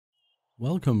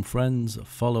Welcome friends,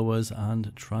 followers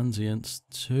and transients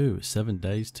to 7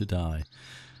 Days to Die.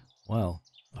 Well,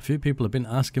 a few people have been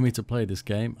asking me to play this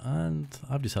game and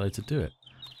I've decided to do it.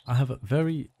 I have a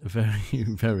very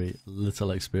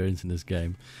little experience in this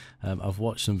game. I've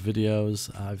watched some videos,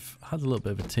 I've had a little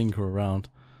bit of a tinker around,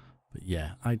 but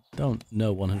yeah, I don't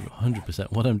know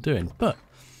 100% what I'm doing, but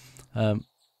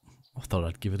I thought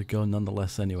I'd give it a go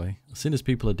nonetheless anyway. As soon as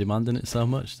people are demanding it so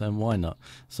much, then why not?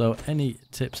 So any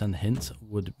tips and hints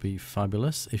would be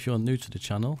fabulous. If you're new to the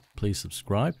channel, please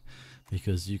subscribe,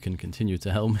 because you can continue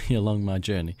to help me along my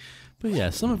journey. But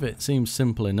yeah, some of it seems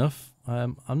simple enough.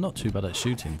 I'm not too bad at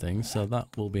shooting things, so that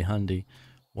will be handy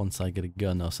once I get a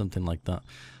gun or something like that.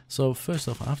 So first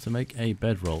off, I have to make a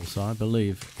bedroll. So I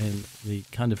believe in the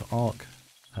kind of Ark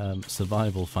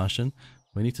survival fashion,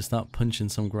 we need to start punching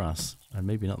some grass, and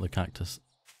maybe not the cactus.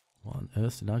 What on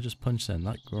earth did I just punch then?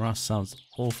 That grass sounds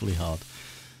awfully hard.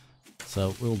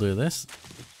 So we'll do this.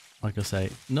 Like I say,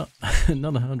 not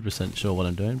 100% sure what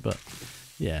I'm doing, but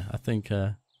yeah, I think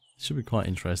it should be quite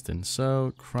interesting.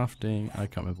 So crafting, I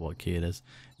can't remember what key it is.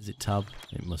 Is it tab?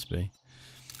 It must be.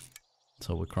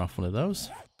 So we'll craft one of those.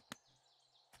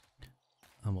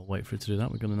 And we'll wait for it to do that.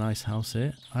 We've got a nice house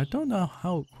here. I don't know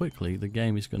how quickly the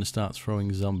game is going to start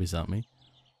throwing zombies at me,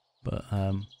 but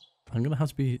I'm going to have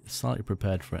to be slightly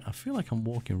prepared for it. I feel like I'm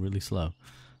walking really slow.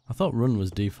 I thought run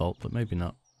was default, but maybe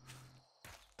not.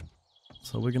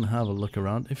 So we're going to have a look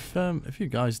around. If you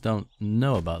guys don't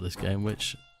know about this game,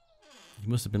 which you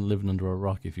must have been living under a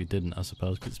rock if you didn't, I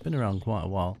suppose, because it's been around quite a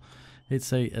while.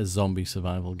 It's a zombie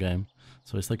survival game.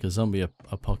 So it's like a zombie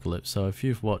apocalypse. So if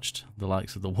you've watched the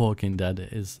likes of The Walking Dead,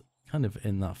 it is kind of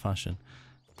in that fashion.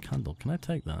 Candle, can I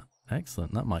take that?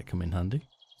 Excellent, that might come in handy.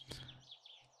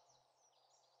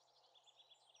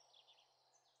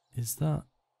 Is that...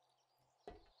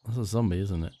 That's a zombie,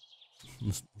 isn't it?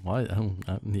 Why?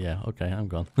 Yeah, okay, I'm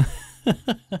gone.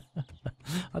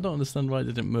 I don't understand why it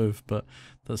didn't move, but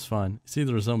that's fine. It's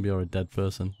either a zombie or a dead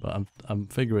person, but I'm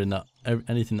figuring that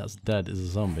anything that's dead is a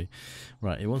zombie.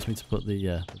 Right, it wants me to put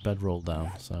the bedroll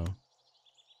down, so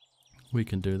we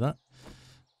can do that.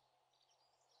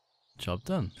 Job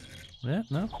done. Yeah,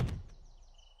 no?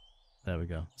 There we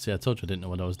go. See, I told you I didn't know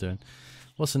what I was doing.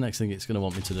 What's the next thing it's going to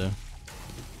want me to do?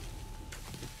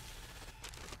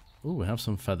 Oh, we have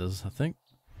some feathers, I think.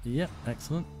 Yep,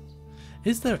 excellent.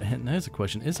 Is there... Now here's a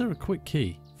question. Is there a quick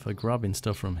key for grabbing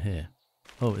stuff from here?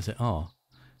 Oh, is it R?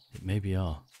 It may be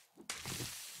R.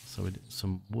 So we did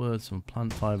some wood, some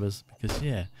plant fibers, because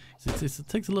yeah, it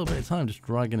takes a little bit of time just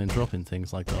dragging and dropping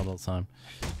things like that all the time.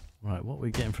 Right, what are we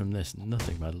getting from this?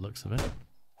 Nothing by the looks of it.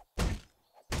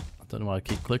 I don't know why I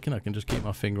keep clicking. I can just keep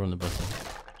my finger on the button.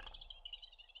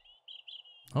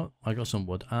 Oh, I got some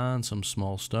wood and some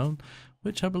small stone,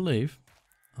 which I believe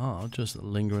are just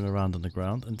lingering around on the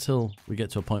ground until we get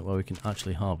to a point where we can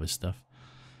actually harvest stuff.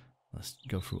 Let's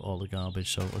go through all the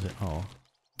garbage. So what was it?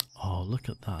 Oh, look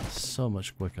at that. So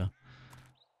much quicker.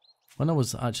 When I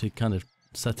was actually kind of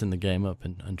setting the game up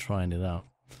and trying it out,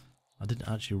 I didn't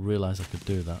actually realise I could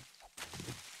do that.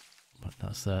 But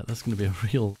that's going to be a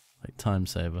real time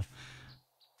saver.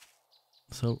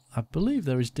 So I believe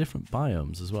there is different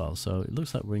biomes as well. So it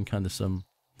looks like we're in kind of some...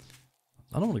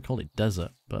 I don't want to call it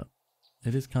desert, but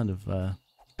it is kind of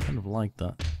like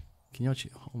that. Can you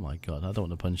actually... Oh my god, I don't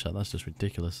want to punch that. That's just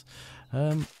ridiculous.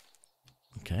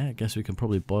 Okay, I guess we can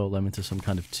probably boil them into some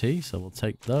kind of tea. So we'll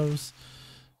take those.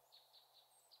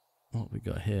 What we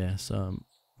got here? Some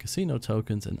casino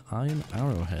tokens and iron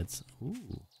arrowheads.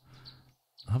 Ooh.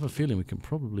 I have a feeling we can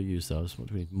probably use those. What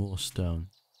do we need? More stone.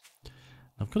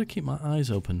 I've got to keep my eyes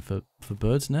open for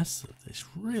birds' nests. It's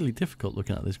really difficult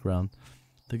looking at this ground.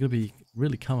 They're going to be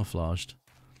really camouflaged.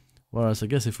 Whereas I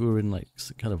guess if we were in like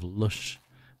kind of lush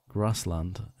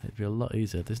grassland, it'd be a lot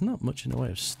easier. There's not much in the way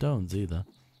of stones either.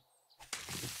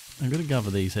 I'm going to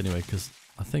gather these anyway, because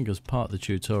I think as part of the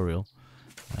tutorial,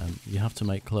 you have to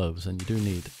make clothes and you do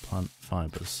need plant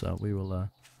fibers. So we will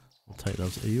we'll take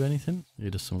those. Are you anything? You're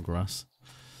just some grass.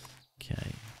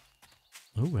 Okay.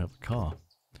 Oh, we have a car.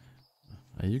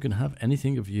 Are you going to have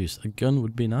anything of use? A gun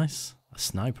would be nice. A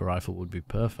sniper rifle would be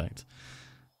perfect.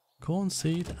 Corn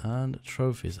seed and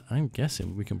trophies. I'm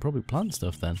guessing we can probably plant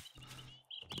stuff then.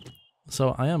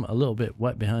 So I am a little bit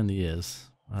wet behind the ears.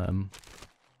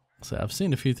 So I've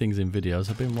seen a few things in videos.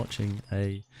 I've been watching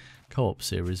a co-op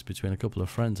series between a couple of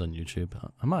friends on YouTube.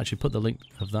 I might actually put the link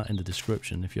of that in the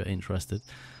description if you're interested.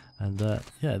 And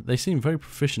yeah, they seem very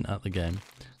proficient at the game.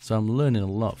 So I'm learning a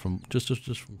lot from just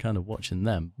from kind of watching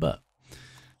them. But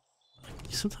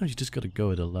sometimes you just got to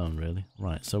go it alone, really.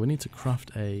 Right, so we need to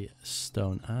craft a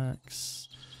stone axe.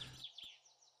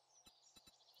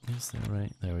 Is there a...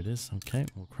 There it is. Okay,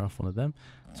 we'll craft one of them.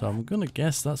 So I'm going to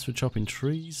guess that's for chopping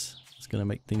trees. It's going to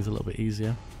make things a little bit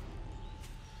easier.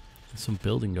 There's some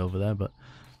building over there, but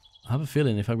I have a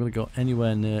feeling if I'm going to go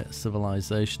anywhere near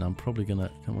civilization, I'm probably going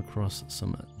to come across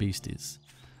some beasties.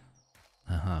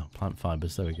 Aha, plant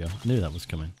fibers. There we go. I knew that was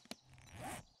coming.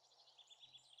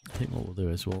 I think what we'll do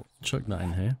is we'll chuck that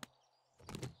in here.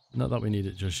 Not that we need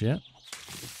it just yet.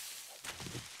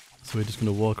 So we're just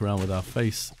going to walk around with our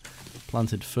face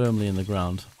planted firmly in the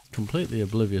ground, completely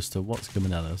oblivious to what's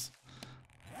coming at us.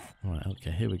 Right,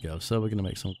 okay, here we go. So we're going to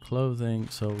make some clothing.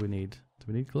 So we need... Do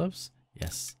we need gloves?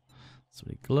 Yes. So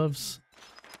we need gloves.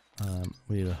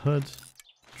 We need a hood,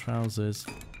 trousers,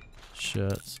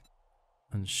 shirts,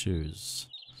 and shoes.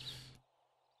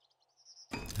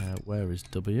 Where is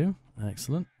W?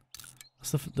 Excellent.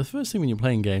 That's the first thing when you're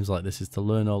playing games like this is to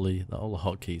learn all the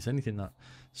hotkeys. Anything that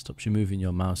stops you moving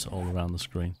your mouse all around the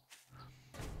screen.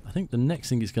 I think the next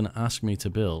thing it's going to ask me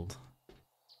to build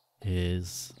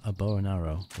is a bow and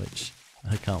arrow, which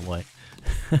I can't wait.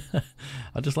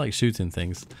 I just like shooting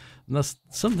things. And that's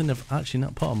something that's actually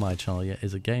not part of my channel yet,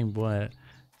 is a game where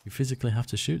you physically have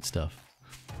to shoot stuff.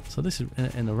 So this is,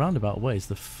 in a roundabout way, is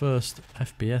the first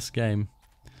FPS game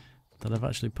that I've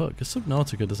actually put. Because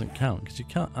Subnautica doesn't count, because you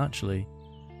can't actually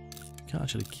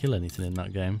kill anything in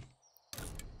that game.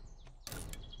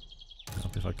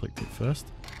 Hope if I clicked it first.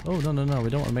 Oh, no, we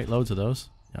don't want to make loads of those.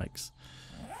 Yikes.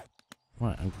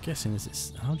 Right, I'm guessing is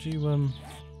this... How do you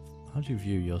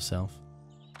view yourself?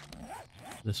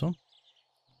 This one?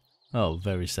 Oh,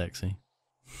 very sexy.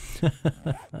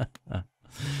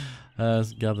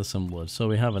 Let's gather some wood. So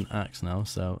we have an axe now,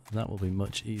 so that will be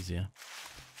much easier.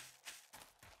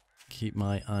 Keep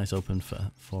my eyes open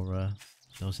for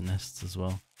those nests as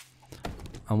well.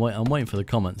 I'm waiting for the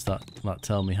comments that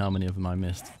tell me how many of them I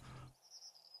missed.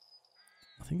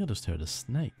 I think I just heard a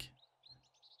snake.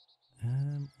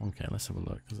 Okay, let's have a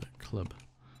look. Is it a club?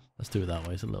 Let's do it that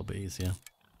way. It's a little bit easier.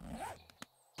 I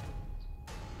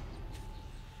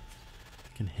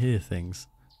can hear things.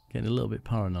 Getting a little bit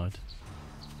paranoid.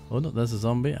 Oh no, there's a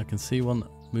zombie. I can see one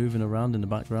moving around in the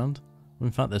background. Well,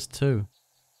 in fact, there's two.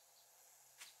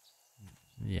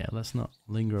 Yeah, let's not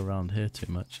linger around here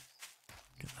too much.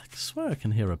 I swear I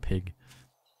can hear a pig.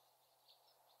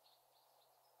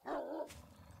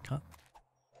 Can't.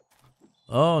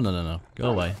 Oh, no.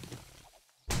 Go away.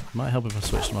 Might help if I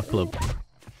switch to my club.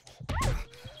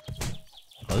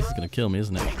 Oh, this is going to kill me,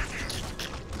 isn't it?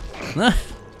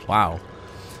 Wow.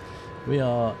 We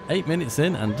are 8 minutes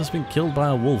in and just been killed by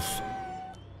a wolf.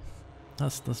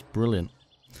 That's brilliant.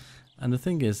 And the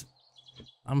thing is,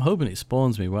 I'm hoping it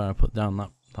spawns me where I put down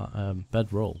that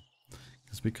bedroll.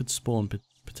 Because we could spawn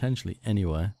potentially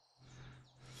anywhere.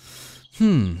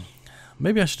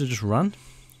 Maybe I should have just run.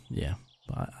 Yeah.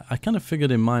 But I kind of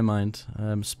figured in my mind,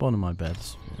 spawn in my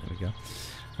beds. There we go.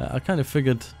 I kind of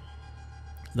figured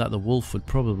that the wolf would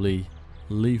probably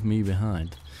leave me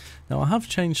behind. Now I have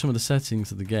changed some of the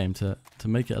settings of the game to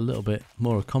make it a little bit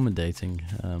more accommodating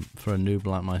for a noob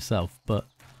like myself, but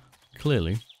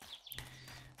clearly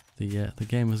the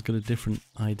game has got a different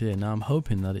idea. Now I'm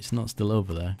hoping that it's not still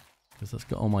over there, because that's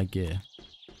got all my gear.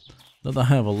 Not that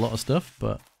I have a lot of stuff,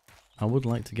 but I would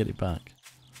like to get it back.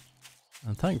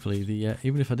 And thankfully,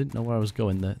 even if I didn't know where I was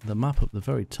going, the map up the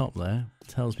very top there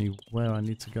tells me where I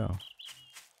need to go.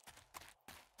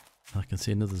 I can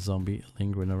see another zombie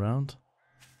lingering around.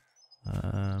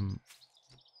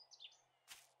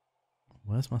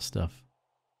 Where's my stuff?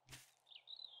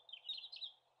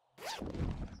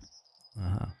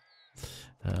 Aha.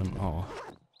 Oh.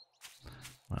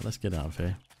 Right, let's get out of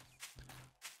here.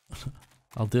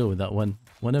 I'll deal with that when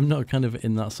I'm not kind of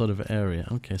in that sort of area.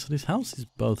 Okay, so this house is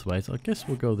both ways. I guess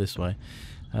we'll go this way.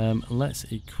 Let's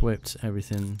equip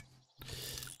everything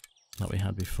that we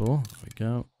had before. There we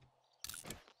go.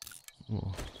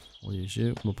 We'll use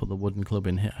you. We'll put the wooden club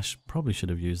in here. I probably should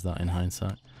have used that in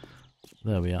hindsight.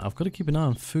 There we are. I've got to keep an eye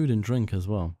on food and drink as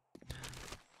well.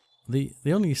 The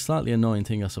only slightly annoying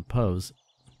thing, I suppose,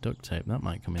 duct tape, that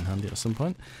might come in handy at some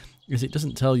point, is it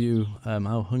doesn't tell you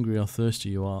how hungry or thirsty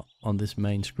you are on this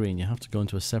main screen. You have to go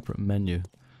into a separate menu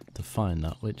to find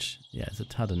that, which, yeah, is a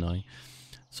tad annoying.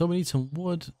 So we need some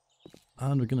wood,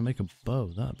 and we're going to make a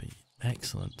bow. That'd be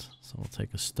excellent. So we'll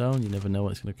take a stone. You never know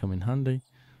what's going to come in handy.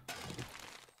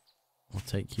 We'll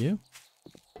take you.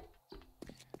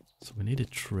 So we need a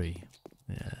tree.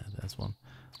 Yeah, there's one.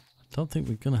 I don't think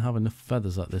we're going to have enough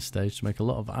feathers at this stage to make a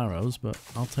lot of arrows, but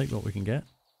I'll take what we can get.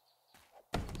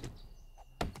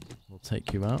 We'll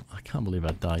take you out. I can't believe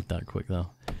I died that quick though.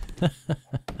 It's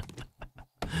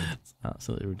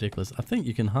absolutely ridiculous. I think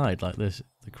you can hide like this,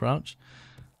 the crouch.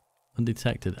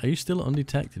 Undetected. Are you still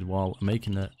undetected while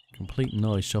making complete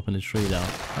noise chopping a tree down?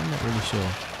 I'm not really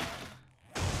sure.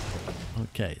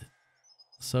 Okay,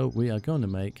 so we are going to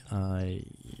make a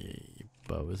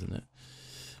bow, isn't it?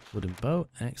 Wooden bow,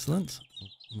 excellent.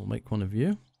 We'll make one of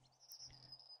you.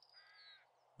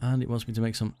 And it wants me to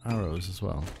make some arrows as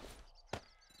well.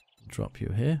 Drop you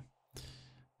here.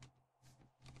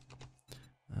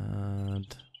 And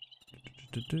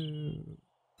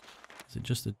is it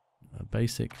just a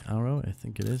basic arrow? I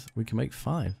think it is. We can make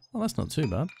 5. Oh, that's not too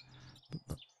bad.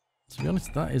 To be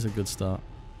honest, that is a good start.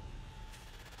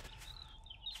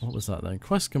 What was that then?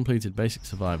 Quest completed, basic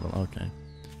survival. Okay.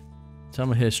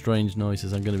 Time I hear strange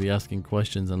noises, I'm going to be asking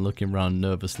questions and looking around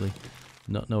nervously,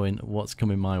 not knowing what's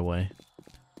coming my way.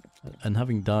 And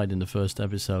having died in the first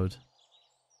episode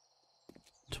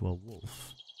to a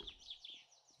wolf.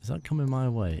 Is that coming my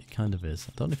way? It kind of is.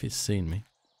 I don't know if it's seen me.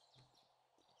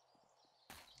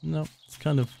 No, it's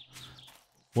kind of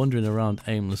wandering around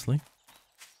aimlessly.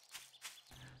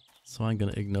 So I'm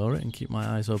going to ignore it and keep my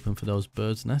eyes open for those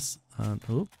birds' nests. And,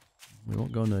 oh, we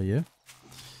won't go near you.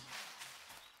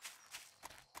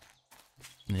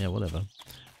 Yeah, whatever.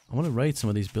 I want to raid some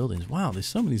of these buildings. Wow, there's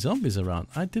so many zombies around.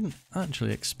 I didn't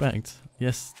actually expect...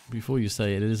 Yes, before you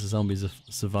say it, it is a zombies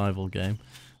survival game.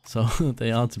 So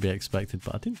they are to be expected.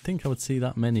 But I didn't think I would see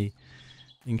that many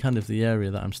in kind of the area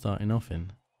that I'm starting off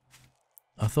in.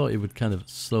 I thought it would kind of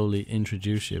slowly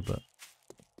introduce you, but...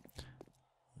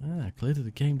 clearly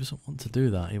the game doesn't want to do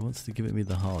that. It wants to give it me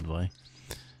the hard way.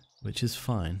 Which is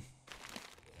fine.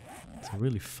 It's a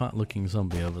really fat looking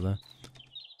zombie over there.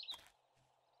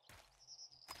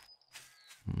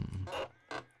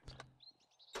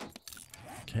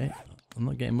 Okay, I'm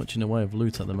not getting much in the way of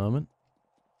loot at the moment,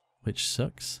 which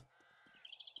sucks.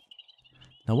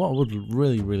 Now what I would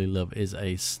really love is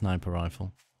a sniper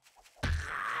rifle.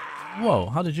 Whoa,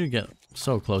 how did you get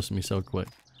so close to me so quick?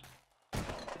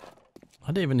 I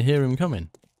didn't even hear him coming.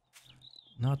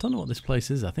 Now I don't know what this place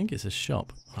is. I think it's a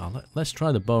shop. Oh, let's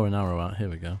try the bow and arrow out. Here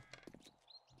we go.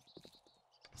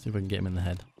 See if I can get him in the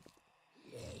head.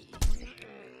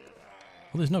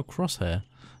 Well, there's no crosshair.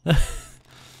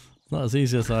 Not as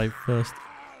easy as I first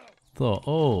thought.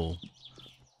 Oh,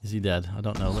 is he dead? I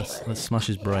don't know. Let's smash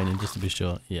his brain in just to be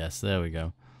sure. Yes, there we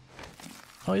go.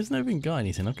 Oh, he hasn't even got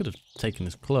anything. I could have taken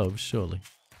his clothes, surely.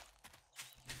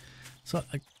 So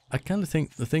I kind of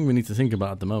think the thing we need to think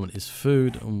about at the moment is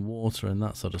food and water and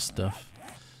that sort of stuff.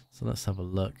 So let's have a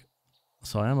look.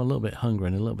 So I am a little bit hungry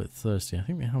and a little bit thirsty. I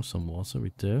think we have some water.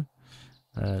 We do.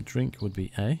 Drink would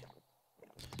be A.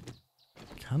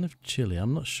 Kind of chilly.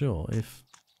 I'm not sure if...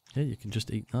 Yeah, you can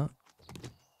just eat that.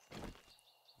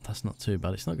 That's not too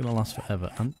bad. It's not going to last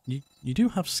forever. And you do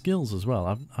have skills as well.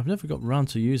 I've never got round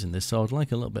to using this, so I'd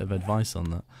like a little bit of advice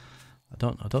on that. I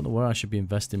don't know where I should be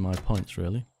investing my points,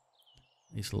 really.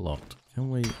 It's locked. Can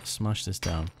we smash this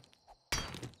down?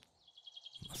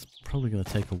 That's probably going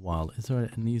to take a while. Is there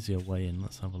an easier way in?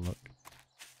 Let's have a look.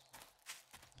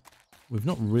 We've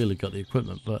not really got the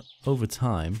equipment, but over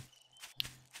time...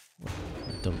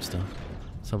 A dumpster.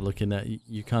 Let's have a look in there.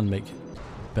 You can make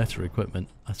better equipment.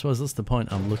 I suppose that's the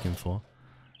point I'm looking for.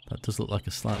 That does look like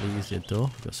a slightly easier door.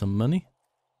 We've got some money.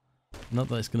 Not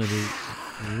that it's going to be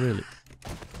really...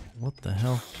 What the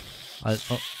hell?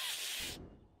 Oh.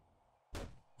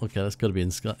 Okay, that's got to be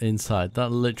inside. That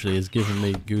literally is giving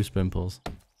me goose pimples.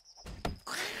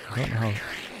 I don't know how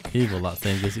evil that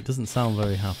thing is. It doesn't sound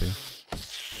very happy.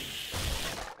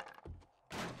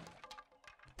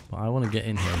 But I want to get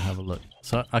in here and have a look.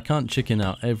 So I can't chicken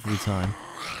out every time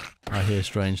I hear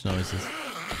strange noises.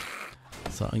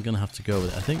 So I'm going to have to go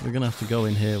with it. I think we're going to have to go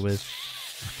in here with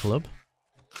a club.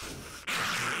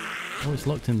 Oh, it's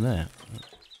locked in there.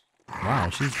 Wow,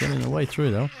 she's getting her way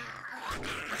through though.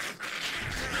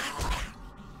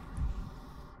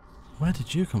 Where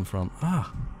did you come from?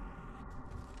 Ah.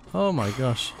 Oh my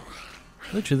gosh.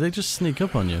 Literally, they just sneak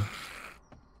up on you.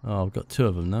 Oh, I've got 2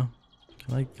 of them now.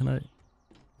 Can I...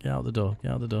 Get out the door,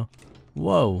 get out the door.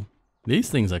 Whoa,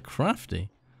 these things are crafty.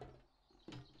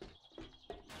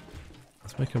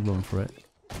 Let's make a run for it.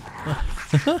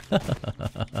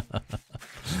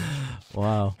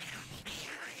 Wow.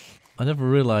 I never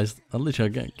realised, I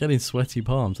literally getting sweaty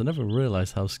palms. I never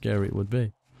realised how scary it would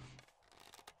be.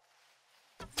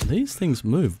 These things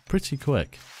move pretty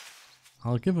quick.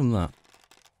 I'll give them that.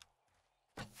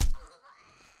 I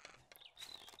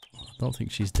don't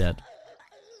think she's dead.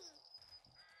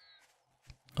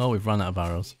 Oh, we've run out of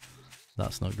arrows.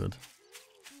 That's not good.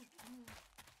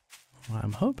 Right,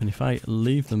 I'm hoping if I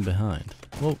leave them behind...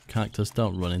 Whoa, cactus,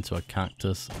 don't run into a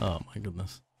cactus. Oh my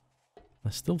goodness.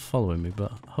 They're still following me,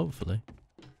 but hopefully...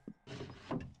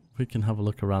 we can have a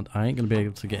look around. I ain't going to be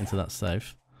able to get into that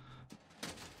safe.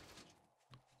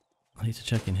 I need to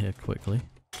check in here quickly,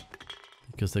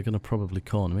 because they're going to probably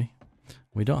corner me.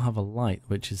 We don't have a light,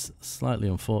 which is slightly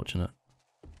unfortunate.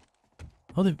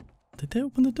 Oh, did they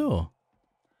open the door?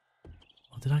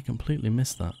 Or did I completely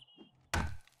miss that? I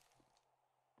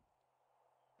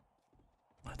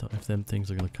don't know if them things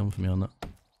are going to come for me or not.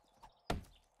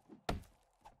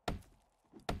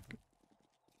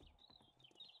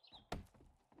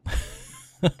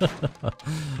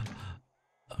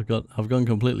 I've gone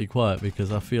completely quiet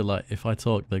because I feel like if I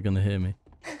talk, they're going to hear me.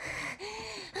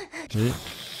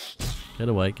 Get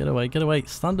away, get away, get away.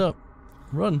 Stand up.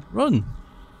 Run, run.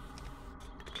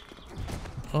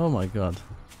 Oh my god.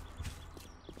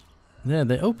 Yeah,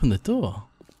 they opened the door.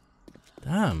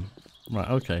 Damn. Right,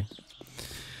 okay.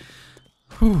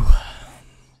 Whew.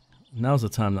 Now's the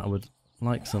time that I would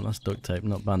like some. That's duct tape,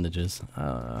 not bandages.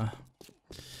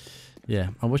 Yeah,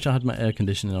 I wish I had my air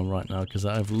conditioning on right now because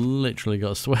I've literally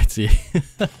got sweaty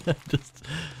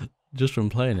just from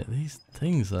playing it. These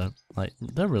things are like,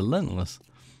 they're relentless.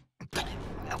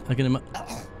 I can imagine.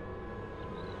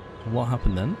 What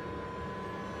happened then?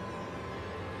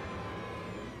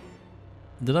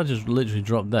 Did I just literally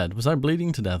drop dead? Was I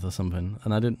bleeding to death or something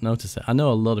and I didn't notice it? I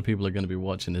know a lot of people are going to be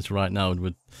watching this right now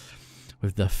with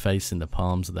their face in the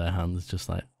palms of their hands, just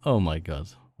like, oh my god,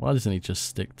 why doesn't he just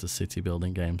stick to city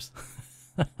building games?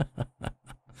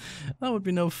 That would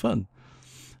be no fun.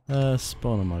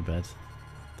 Spawn on my bed.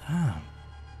 Damn.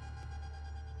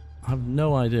 I have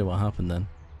no idea what happened then.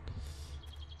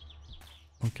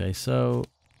 Okay, so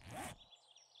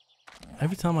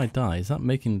every time I die, is that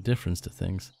making a difference to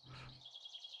things?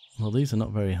 Well, these are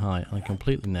not very high. I'm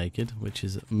completely naked, which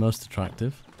is most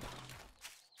attractive.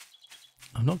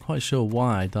 I'm not quite sure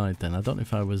why I died then. I don't know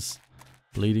if I was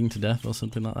bleeding to death or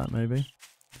something like that, maybe.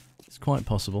 It's quite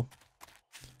possible.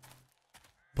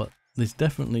 But there's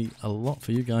definitely a lot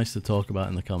for you guys to talk about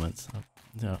in the comments.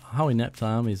 You know, how inept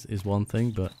I am is one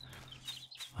thing, but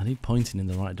I need pointing in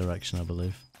the right direction, I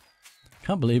believe.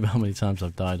 Can't believe how many times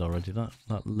I've died already. That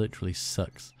literally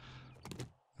sucks.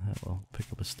 Well, pick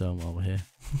up a stone while we're here.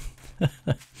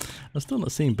 I'm still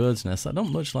not seeing birds' nests. I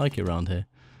don't much like it around here.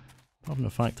 Apart from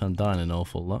the fact I'm dying an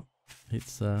awful lot.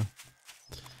 It's not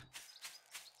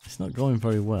going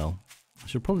very well. I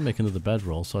should probably make another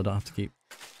bedroll so I don't have to keep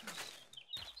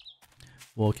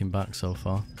walking back so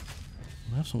far.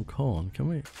 We have some corn.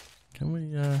 Can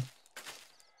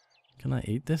I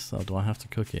eat this or do I have to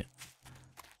cook it?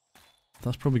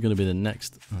 That's probably going to be the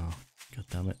next... Oh, god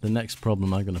damn it. The next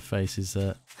problem I'm going to face is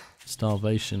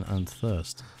starvation and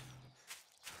thirst.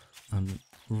 And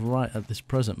right at this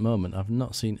present moment, I've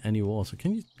not seen any water.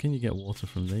 Can you get water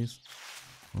from these?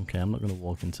 Okay, I'm not going to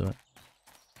walk into it.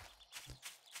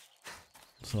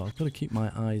 So I've got to keep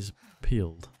my eyes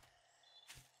peeled.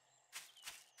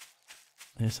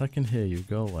 Yes, I can hear you.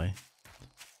 Go away.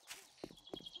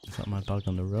 Is that my bag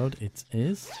on the road? It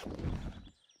is.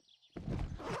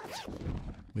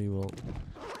 We will...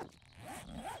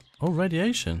 Oh,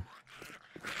 radiation.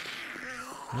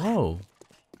 Whoa.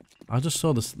 I just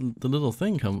saw the little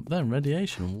thing come there.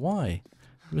 Radiation. Why?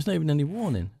 There was not even any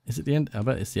warning. Is it the end? I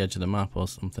bet it's the edge of the map or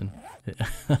something.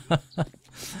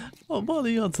 What are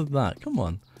the odds of that? Come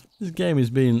on. This game is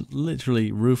being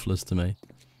literally ruthless to me.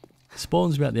 It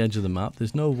spawns me at the edge of the map.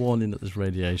 There's no warning that there's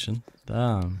radiation.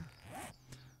 Damn.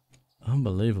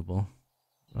 Unbelievable.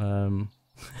 I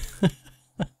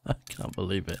can't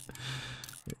believe it.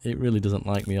 It really doesn't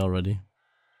like me already.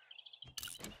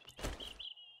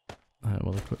 Alright,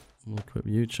 we'll equip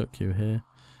you, chuck you here.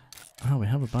 Oh, we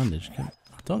have a bandage. I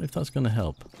don't know if that's going to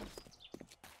help.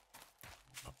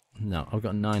 No, I've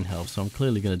got 9 health, so I'm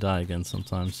clearly going to die again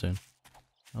sometime soon.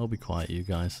 I'll be quiet, you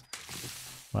guys.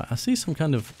 Right, I see some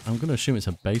kind of... I'm going to assume it's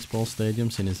a baseball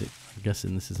stadium, seeing as I'm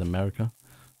guessing this is America.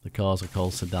 The cars are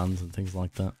called sedans and things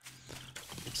like that.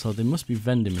 So there must be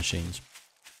vending machines.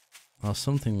 Or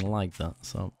something like that.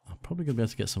 So I'm probably going to be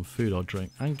able to get some food or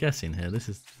drink. I'm guessing here. This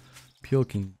is pure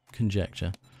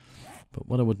conjecture. But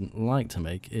what I wouldn't like to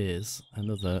make is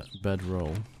another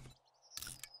bedroll.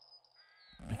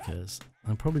 Because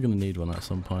I'm probably going to need one at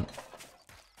some point.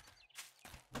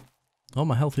 Oh,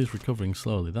 my health is recovering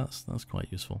slowly. That's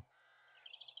quite useful.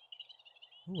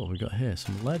 Ooh, what have we got here?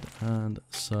 Some lead and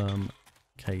some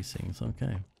casings.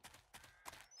 Okay.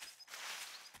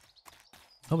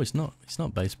 Oh, it's not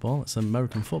baseball. It's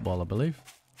American football, I believe.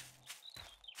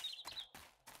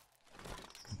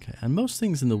 Okay, and most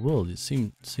things in the world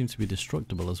seem to be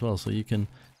destructible as well. So you can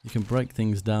break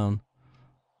things down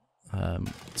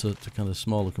to kind of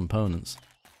smaller components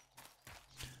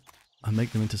and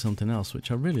make them into something else, which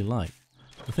I really like.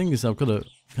 The thing is, I've got to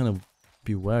kind of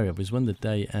be wary of is when the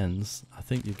day ends. I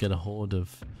think you get a horde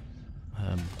of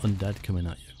undead coming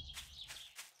at you.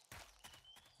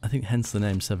 think hence the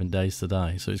name 7 Days to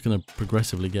Die. So it's going to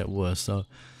progressively get worse. So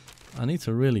I need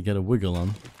to really get a wiggle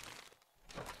on.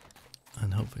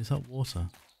 And hopefully, is that water?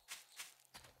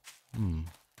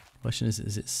 Question is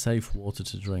it safe water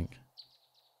to drink?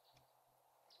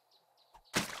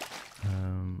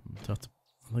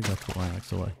 I think I have to put my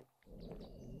axe away.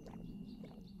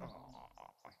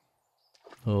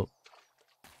 Oh,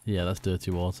 yeah, that's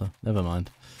dirty water. Never mind.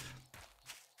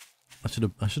 I should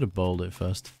have bowled it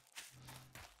first.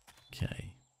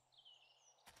 Okay.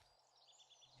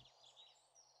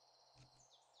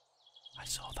 I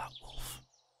saw that wolf,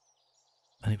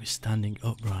 and it was standing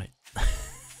upright.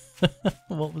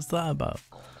 What was that about?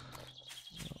 Oh,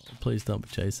 please don't be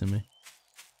chasing me.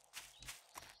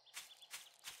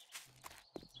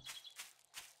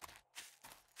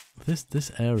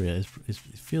 This area it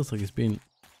feels like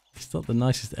it's not the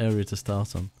nicest area to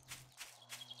start on.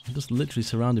 I'm just literally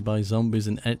surrounded by zombies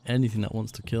and anything that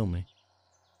wants to kill me.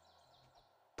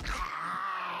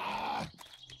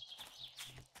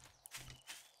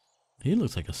 He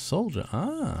looks like a soldier.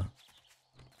 Ah.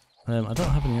 I don't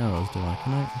have any arrows, do I?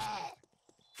 Can I?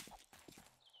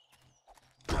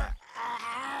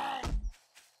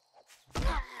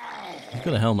 He's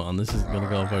got a helmet on. This isn't going to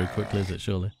go very quickly, is it?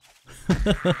 Surely.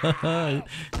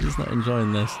 He's not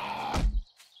enjoying this.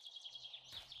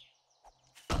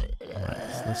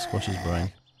 Alright, let's squash his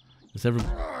brain. Is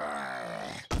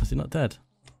he not dead?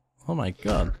 Oh my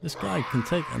god, this guy can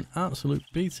take an absolute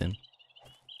beating.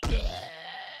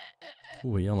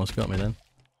 Ooh, he almost got me then.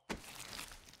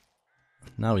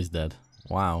 Now he's dead.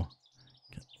 Wow.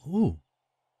 Ooh.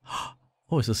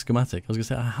 Oh, it's a schematic. I was going to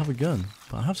say, I have a gun,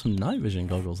 but I have some night vision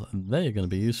goggles. They are going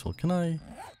to be useful. Can I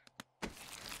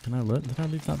learn? Did I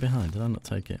leave that behind? Did I not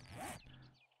take it?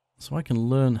 So I can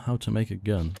learn how to make a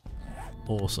gun.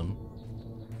 Awesome.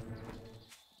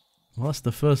 Well, that's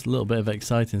the first little bit of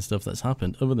exciting stuff that's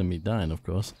happened, other than me dying, of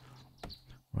course.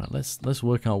 Right, let's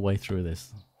work our way through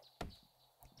this.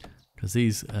 Because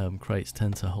these crates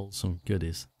tend to hold some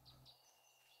goodies.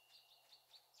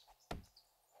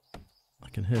 I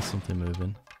can hear something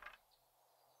moving.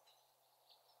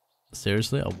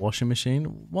 Seriously, a washing machine?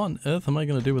 What on earth am I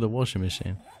going to do with a washing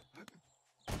machine?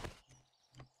 I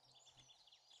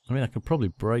mean, I could probably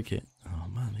break it. Oh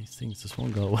man, these things just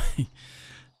won't go away.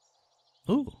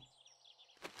 Ooh.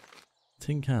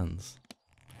 Tin cans.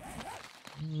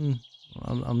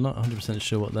 I'm not 100%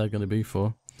 sure what they're going to be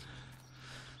for.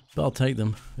 But I'll take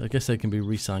them. I guess they can be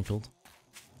recycled.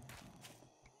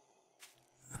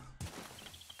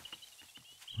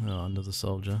 Oh, another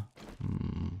soldier.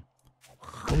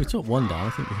 Well, we took one down. I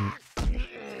think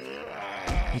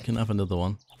we can have another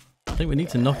one. I think we need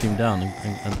to knock him down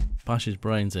and bash his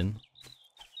brains in.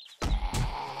 Be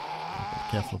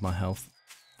careful of my health.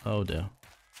 Oh dear.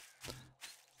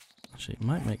 Actually, it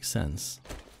might make sense.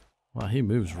 Wow, he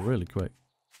moves really quick.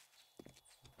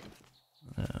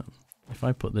 If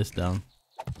I put this down,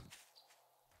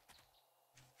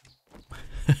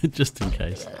 just in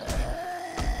case.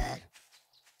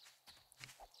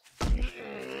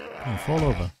 Oh, fall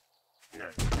over.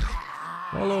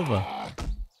 Fall over.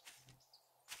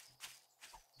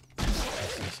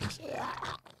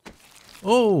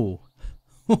 Oh!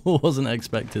 Wasn't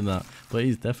expecting that, but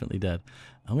he's definitely dead.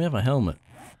 And we have a helmet.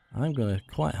 I'm going to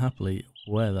quite happily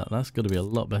wear that. That's going to be a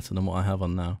lot better than what I have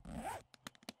on now.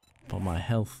 But my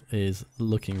health is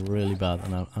looking really bad,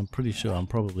 and I'm pretty sure I'm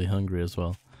probably hungry as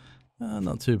well.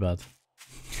 Not too bad.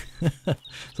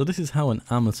 So this is how an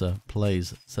amateur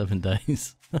plays 7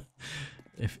 Days.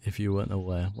 if you weren't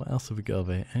aware. What else have we got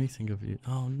over here? Anything of you?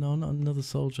 Oh no, not another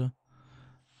soldier.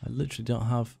 I literally don't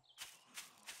have...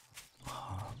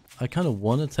 I kind of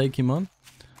want to take him on,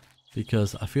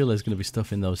 because I feel there's going to be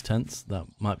stuff in those tents that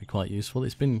might be quite useful.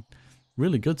 It's been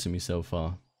really good to me so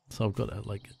far. So I've got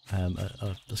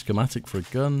a schematic for a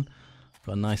gun,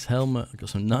 got a nice helmet, I've got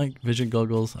some night vision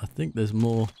goggles. I think there's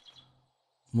more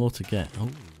to get. Oh,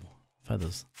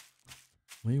 feathers.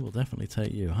 We will definitely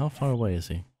take you. How far away is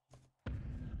he?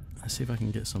 Let's see if I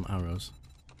can get some arrows.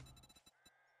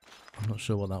 I'm not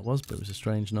sure what that was, but it was a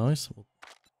strange noise.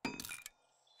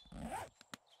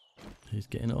 He's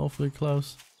getting awfully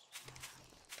close.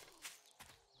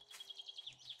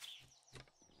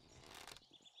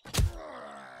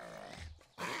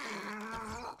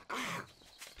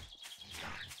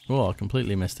 Oh, I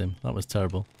completely missed him. That was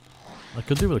terrible. I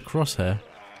could do with a crosshair.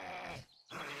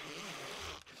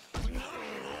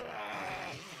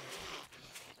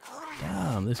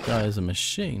 Damn, this guy is a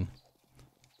machine.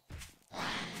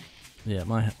 Yeah,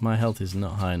 my health is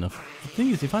not high enough. The thing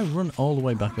is, if I run all the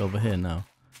way back over here now,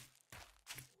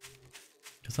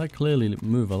 because I clearly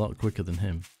move a lot quicker than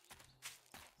him.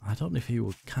 I don't know if he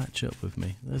will catch up with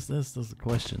me. That's the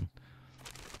question.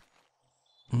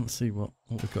 Let's see what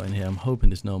we've got in here. I'm hoping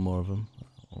there's no more of them.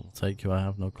 I'll take you. I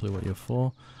have no clue what you're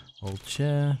for. Old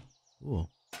chair. Ooh.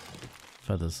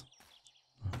 Feathers.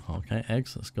 Okay,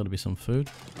 eggs. That's got to be some food.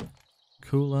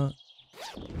 Cooler.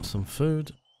 Some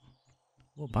food.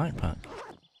 What backpack?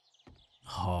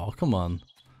 Oh, come on.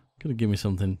 Gotta give me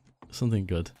something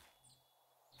good.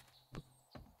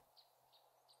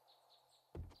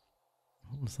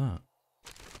 What was that?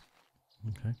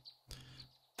 Okay.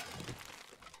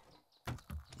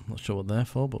 I'm not sure what they're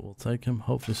for, but we'll take them.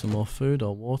 Hopefully some more food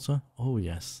or water. Oh,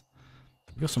 yes.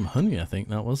 We got some honey, I think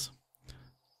that was.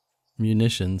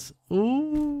 Munitions.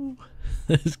 Ooh!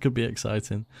 This could be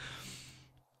exciting.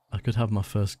 I could have my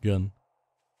first gun.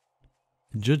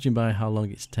 Judging by how long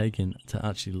it's taken to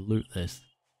actually loot this,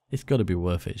 it's got to be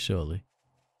worth it, surely.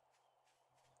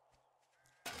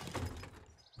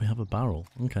 We have a barrel.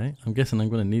 Okay, I'm guessing I'm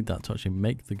going to need that to actually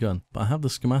make the gun. But I have the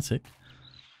schematic.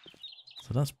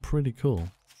 So that's pretty cool.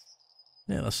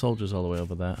 Yeah, that soldier's all the way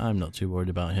over there. I'm not too worried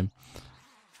about him.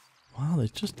 Wow,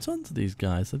 there's just tons of these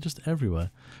guys. They're just everywhere.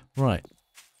 Right.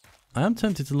 I am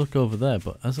tempted to look over there,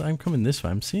 but as I'm coming this way,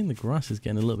 I'm seeing the grass is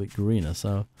getting a little bit greener.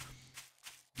 So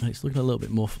it's looking a little bit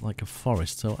more like a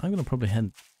forest. So I'm going to probably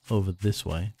head over this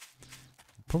way.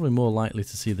 Probably more likely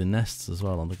to see the nests as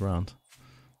well on the ground.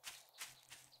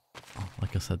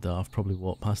 Like I said though, I've probably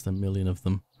walked past a million of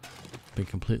them. Been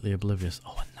completely oblivious.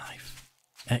 Oh, a knife.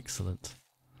 Excellent.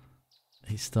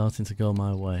 He's starting to go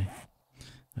my way.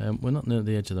 We're not near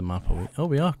the edge of the map, are we? Oh,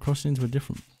 we are crossing into a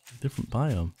different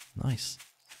biome. Nice.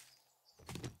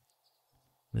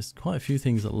 There's quite a few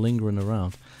things that lingering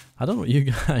around. I don't know what you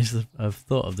guys have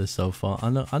thought of this so far. I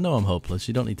know I'm hopeless.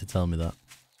 You don't need to tell me that.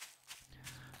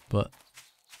 But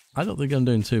I don't think I'm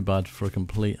doing too bad for a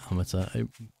complete amateur. It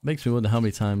makes me wonder how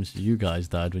many times you guys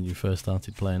died when you first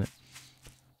started playing it.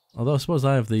 Although I suppose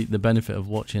I have the benefit of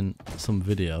watching some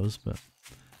videos, but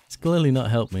it's clearly not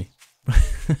helped me.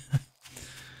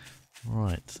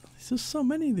 Right. There's just so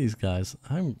many of these guys.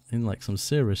 I'm in like some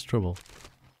serious trouble.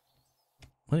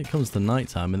 When it comes to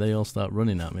nighttime and they all start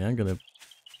running at me, I'm gonna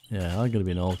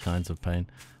be in all kinds of pain.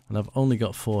 And I've only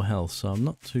got 4 health, so I'm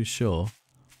not too sure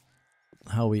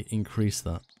how we increase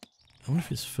that. I wonder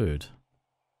if it's food.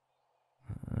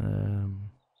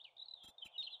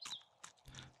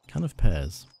 Can of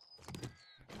pears.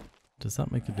 Does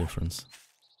that make a difference?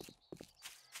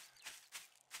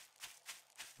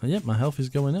 And yep, my health is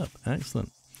going up.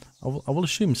 Excellent. I will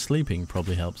assume sleeping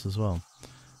probably helps as well.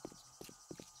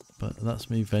 But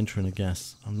that's me venturing a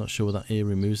guess. I'm not sure what that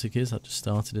eerie music is that just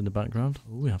started in the background.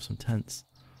 Oh, we have some tents.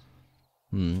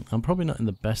 I'm probably not in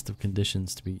the best of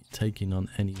conditions to be taking on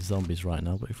any zombies right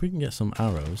now, but if we can get some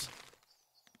arrows,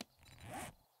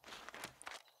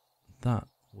 that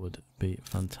would be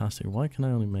fantastic. Why can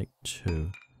I only make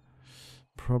 2?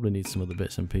 Probably need some other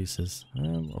bits and pieces.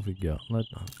 What have we got?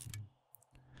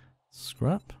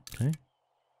 Scrap, okay.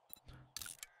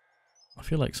 I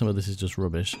feel like some of this is just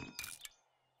rubbish.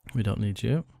 We don't need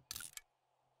you.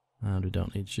 And we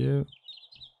don't need you.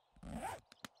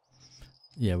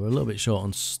 Yeah, we're a little bit short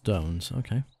on stones.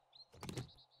 Okay.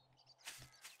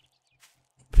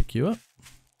 Pick you up.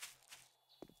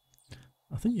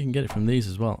 I think you can get it from these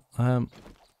as well.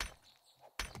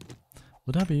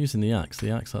 Would I be using the axe?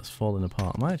 The axe that's falling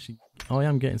apart. Am I actually... Oh, I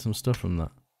am getting some stuff from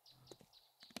that.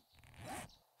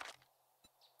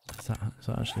 Has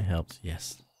that actually helped?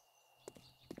 Yes.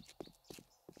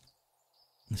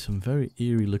 There's some very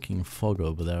eerie looking fog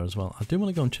over there as well. I do want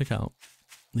to go and check out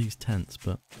these tents,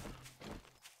 but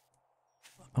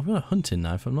I've got a hunting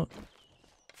knife. I'm not...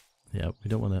 Yeah, we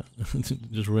don't want to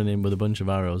just run in with a bunch of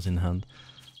arrows in hand.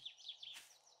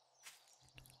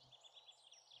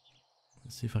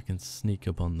 Let's see if I can sneak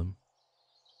up on them.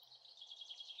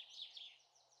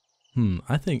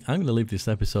 I think I'm going to leave this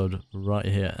episode right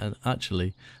here, and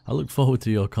actually I look forward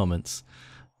to your comments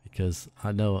because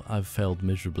I know I've failed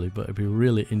miserably, but it'd be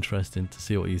really interesting to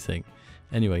see what you think.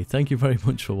 Anyway, thank you very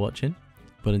much for watching,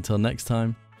 but until next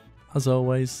time, as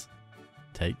always,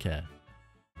 take care.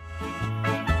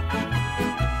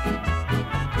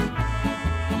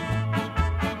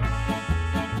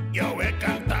 Yo voy a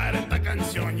cantar esta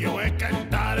canción, yo voy a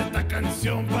cantar esta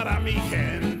canción para mi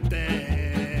gente.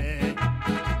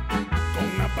 Con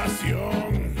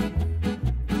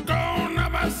una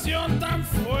pasión tan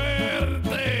fuerte.